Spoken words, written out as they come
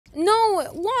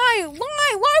Why?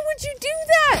 Why would you do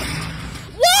that?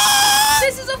 What?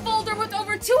 This is a folder with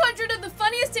over 200 of the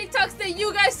funniest TikToks that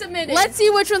you guys submitted. Let's see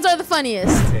which ones are the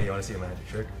funniest. Hey, you want to see a magic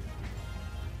trick?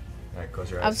 All right, close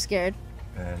your eyes. I'm scared.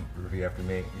 And repeat after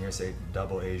me. You're gonna say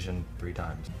double Asian 3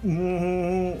 times.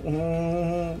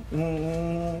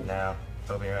 Now,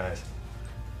 open your eyes.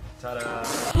 Ta-da!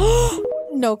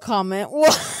 No comment.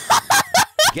 What?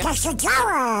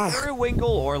 Periwinkle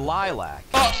or lilac?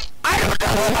 I don't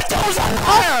know what those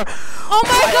are! Oh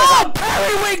my god!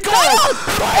 Periwinkle!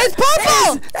 It's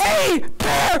purple!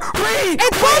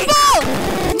 It's purple!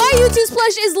 My YouTube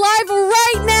plush is live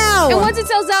right now! And once it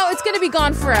sells out, it's gonna be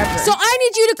gone forever. So I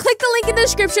need you to click the link in the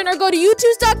description or go to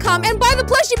youtube.com and buy the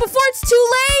plushie before it's too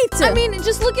late! I mean,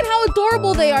 just look at how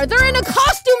adorable they are. They're in a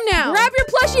costume now! Grab your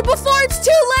plushie before it's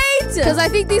too late! Because I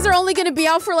think these are only gonna be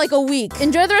out for like a week.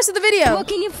 Enjoy the rest of the video. Well,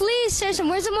 can you please share some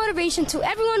words of motivation to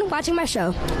everyone watching my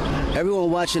show?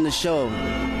 Everyone watching the show,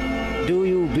 do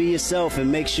you be yourself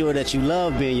and make sure that you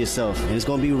love being yourself. And it's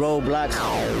gonna be roadblocks.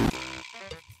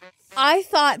 I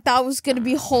thought that was gonna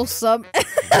be wholesome.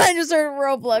 I just heard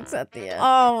Roblox at the end.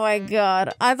 Oh my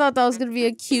god. I thought that was gonna be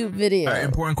a cute video.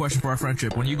 Important question for our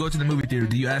friendship. When you go to the movie theater,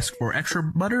 do you ask for extra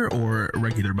butter or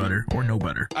regular butter or no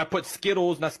butter? I put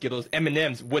Skittles, not Skittles,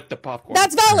 M&M's with the popcorn.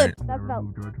 That's valid. Right. That's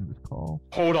valid. George from this call.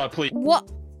 Hold on, please.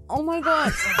 What? Oh my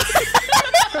god.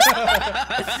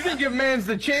 You didn't give mans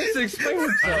the chance to explain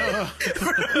himself.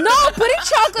 No, putting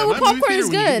chocolate with popcorn is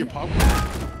good.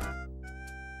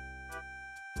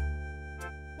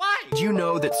 Did you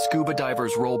know that scuba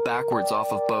divers roll backwards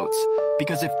off of boats?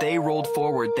 Because if they rolled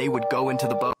forward, they would go into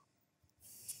the boat.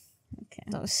 Okay,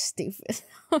 that was stupid.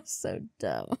 That was so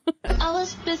dumb. I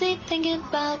was busy thinking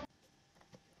about...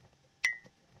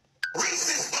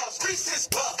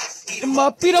 Beat 'em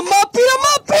up, beat 'em up, beat 'em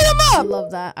up, beat 'em up! I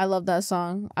love that. I love that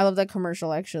song. I love that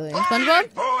commercial, actually.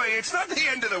 SpongeBob? Boy, it's not the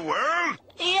end of the world.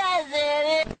 Yes,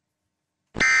 it is.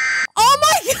 Oh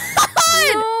my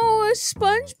god! No, it's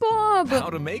SpongeBob! How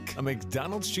to make a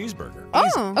McDonald's cheeseburger. Oh,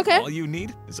 Easy. okay. All you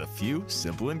need is a few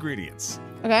simple ingredients.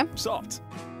 Okay. Salt.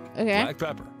 Okay. Black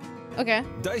pepper. Okay.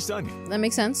 Diced onion. That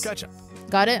makes sense. Ketchup.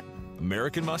 Got it.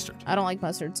 American mustard. I don't like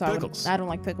mustard, so Pickles. I don't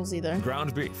like pickles either.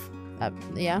 Ground beef.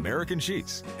 Yeah. American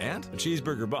cheese. And a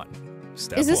cheeseburger bun.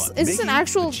 Step Is this 1. is this an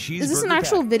actual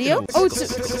video? Oh,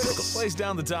 it's Place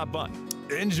down the top bun.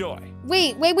 Enjoy.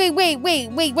 Wait. Wait, I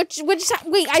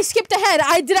skipped ahead.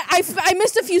 I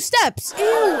missed a few steps. Ew.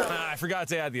 I forgot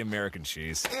to add the American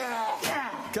cheese.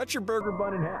 Cut your burger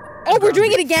bun in half. Oh, we're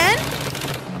doing it again?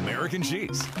 American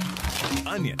cheese.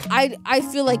 Onion. I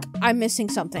feel like I'm missing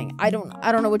something. I don't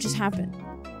know what just happened.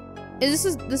 Is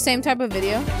this the same type of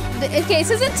video? Okay, it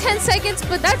says in 10 seconds,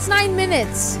 but that's 9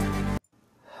 minutes.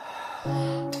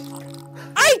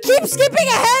 I keep skipping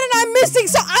ahead and I'm missing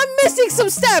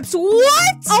some steps.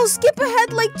 What? I'll skip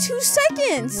ahead like 2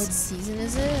 seconds. What season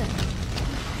is it?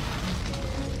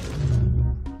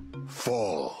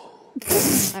 Fall.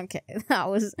 Okay, that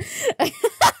was Toilet?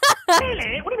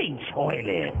 What do you mean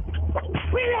toilet?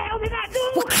 Where the hell did that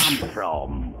door come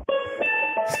from?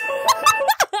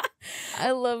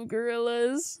 I love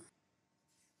gorillas.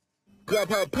 Grab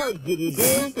her purse, Diddy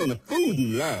Dance, and the food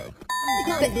you love.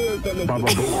 What's the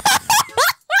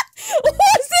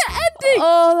ending?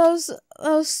 Oh, that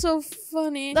was so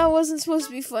funny. That wasn't supposed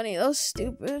to be funny. That was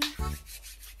stupid.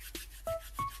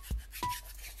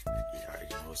 Yeah, you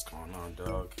know what's going on,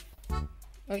 dog.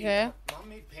 Okay. Mom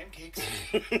made pancakes.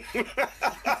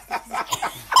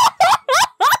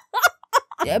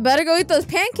 Yeah, better go eat those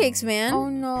pancakes, man. Oh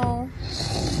no.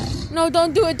 No,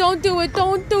 don't do it, don't do it,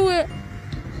 don't do it.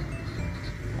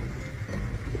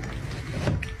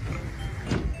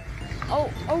 Oh.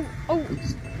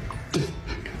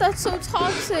 That's so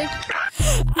toxic.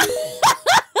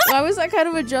 Why was that kind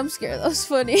of a jump scare? That was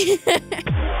funny. I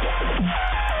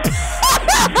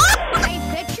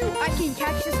bet you I can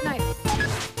catch this knife.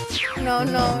 No.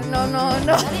 No.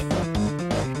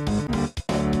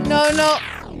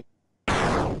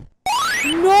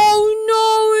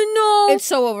 It's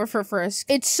so over for Frisk.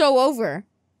 It's so over.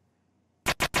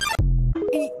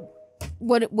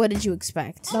 What did you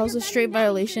expect? That was a straight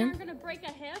violation. You're gonna break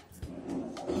a hip?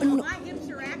 No, my hips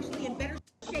are actually in better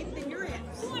shape than your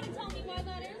hips. You want to tell me why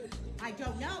that is? I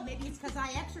don't know. Maybe it's because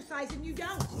I exercise and you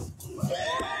don't.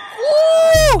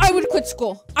 Ooh! I would quit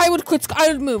school. I would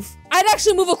move. I'd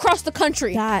actually move across the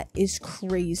country. That is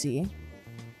crazy.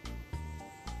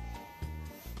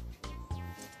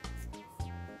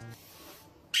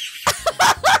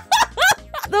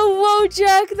 The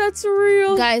Wojak, that's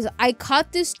real. Guys, I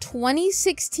caught this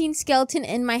 2016 skeleton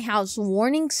in my house.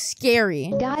 Warning,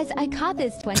 scary. Guys, I caught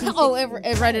this 2016. Oh, it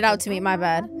read it out to me, my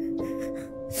bad.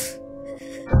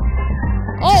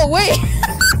 wait.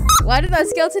 Why did that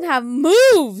skeleton have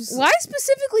moves? Why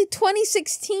specifically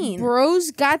 2016?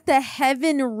 Bros got the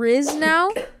heaven riz now?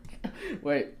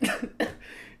 Wait.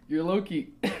 You're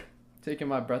low-key taking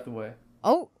my breath away.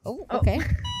 Oh, okay.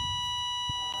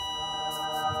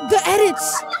 The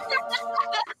edits!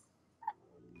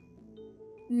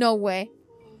 No way.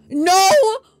 No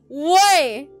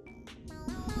way!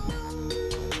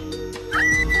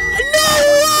 No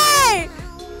way!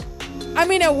 I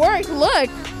mean, it worked. Look.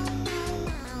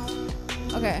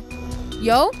 Okay.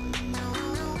 Yo.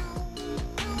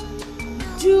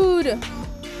 Dude.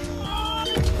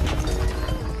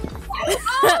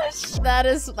 That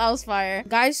was fire.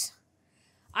 Guys,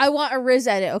 I want a Riz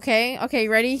edit, okay? Okay,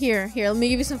 ready? Here, let me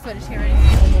give you some footage. Here, ready?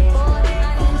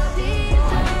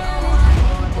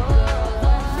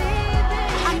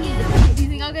 Do you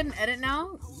think I'll get an edit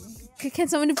now? Can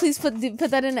somebody please put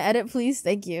that in an edit, please?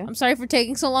 Thank you. I'm sorry for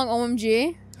taking so long,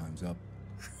 OMG. Time's up.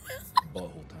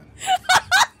 Butthole time.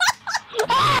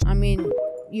 I mean,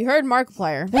 you heard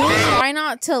Markiplier. Try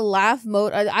not to laugh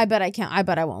mode. I bet I can't. I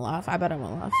bet I won't laugh. I bet I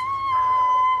won't laugh.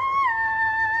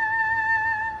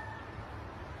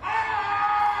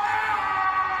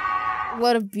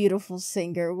 What a beautiful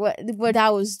singer. What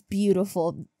that was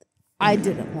beautiful. I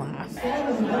didn't laugh.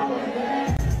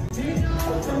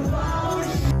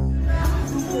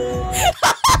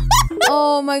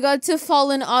 Oh my god, to fall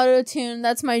in auto-tune.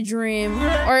 That's my dream.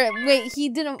 Or wait, he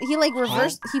like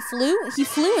reversed. He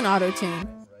flew in auto-tune.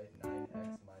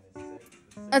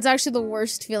 That's actually the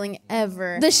worst feeling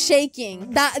ever. The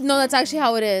shaking. No, that's actually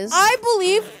how it is. I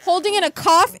believe holding in a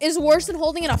cough is worse than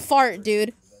holding in a fart,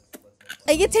 dude.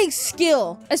 Like, it takes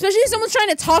skill. Especially if someone's trying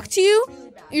to talk to you.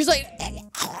 You're just like, it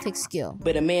takes skill.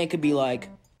 But a man could be like,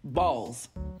 balls.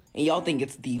 And y'all think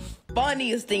it's the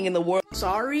funniest thing in the world.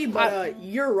 Sorry, but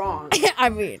you're wrong. I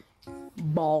mean,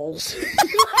 balls.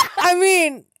 I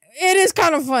mean, it is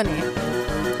kind of funny.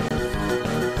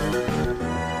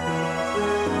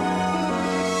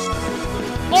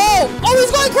 Oh,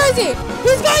 he's going crazy!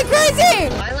 He's going crazy!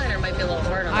 Eyeliner might be a little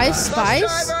hard on Ice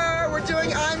Spice? We're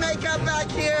doing eye makeup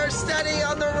back here, steady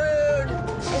on the road.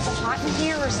 Is it hot in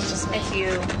here or is it just with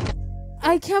you?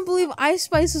 I can't believe Ice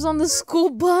Spice is on the school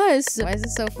bus. Why is it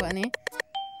so funny?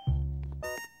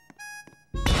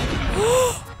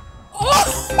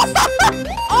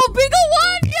 Oh, Bingo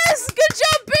won! Yes! Good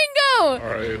job, Bingo!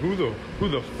 Alright, who the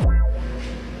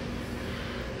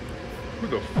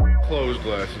closed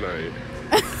last night?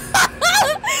 The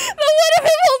one of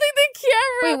him holding the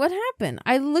camera! Wait, what happened?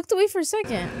 I looked away for a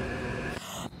second.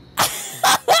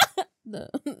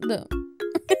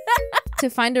 To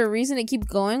find a reason to keep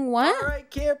going? What? Alright,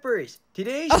 campers.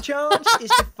 Today's challenge is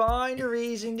to find a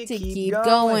reason to keep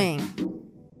going.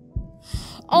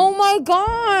 Oh my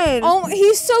god! Oh,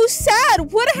 he's so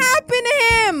sad! What happened to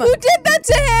him? Who did that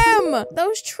to him? That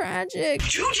was tragic.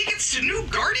 2 tickets to new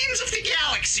Guardians of the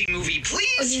Galaxy movie,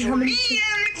 please, for me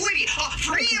and McLeedy.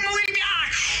 For me and McLeedy. Ah,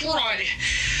 crud.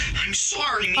 I'm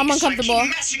sorry, Misa. I'm uncomfortable. I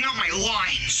keep messing up my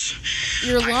lines.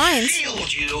 Your lines? I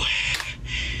failed you.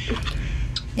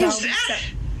 Is that?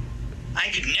 I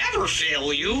could never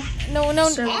fail you. No,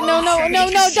 don't do it,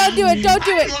 don't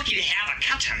do it. I'm lucky to have a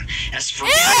cotton. As for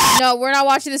No, we're not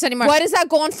watching this anymore. Why does that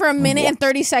go on for a minute and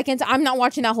 30 seconds? I'm not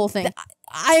watching that whole thing.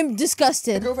 I'm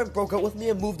disgusted. My girlfriend broke up with me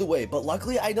and moved away, but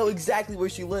luckily I know exactly where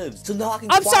she lives. So now I can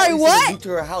I'm sorry, what? Move to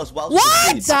her house while what?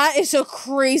 she sleeps. That is a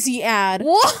crazy ad.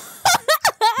 What?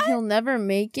 He'll never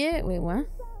make it. Wait, what?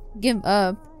 Give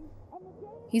up.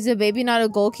 He's a baby, not a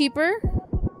goalkeeper.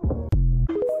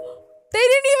 They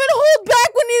didn't even hold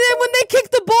back when they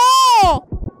kicked the ball.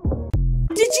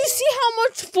 Did you see how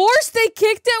much force they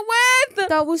kicked it with?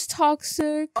 That was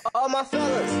toxic. All my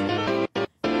fellas.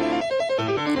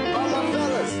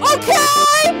 Okay!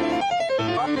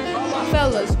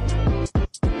 Fellas.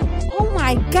 Oh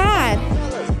my god.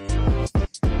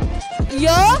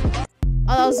 Yeah?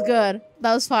 Oh, that was good.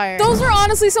 That was fire. Those were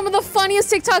honestly some of the funniest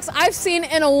TikToks I've seen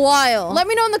in a while. Let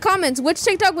me know in the comments which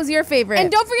TikTok was your favorite. And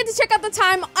don't forget to check out the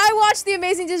time I watched The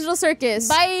Amazing Digital Circus.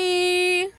 Bye!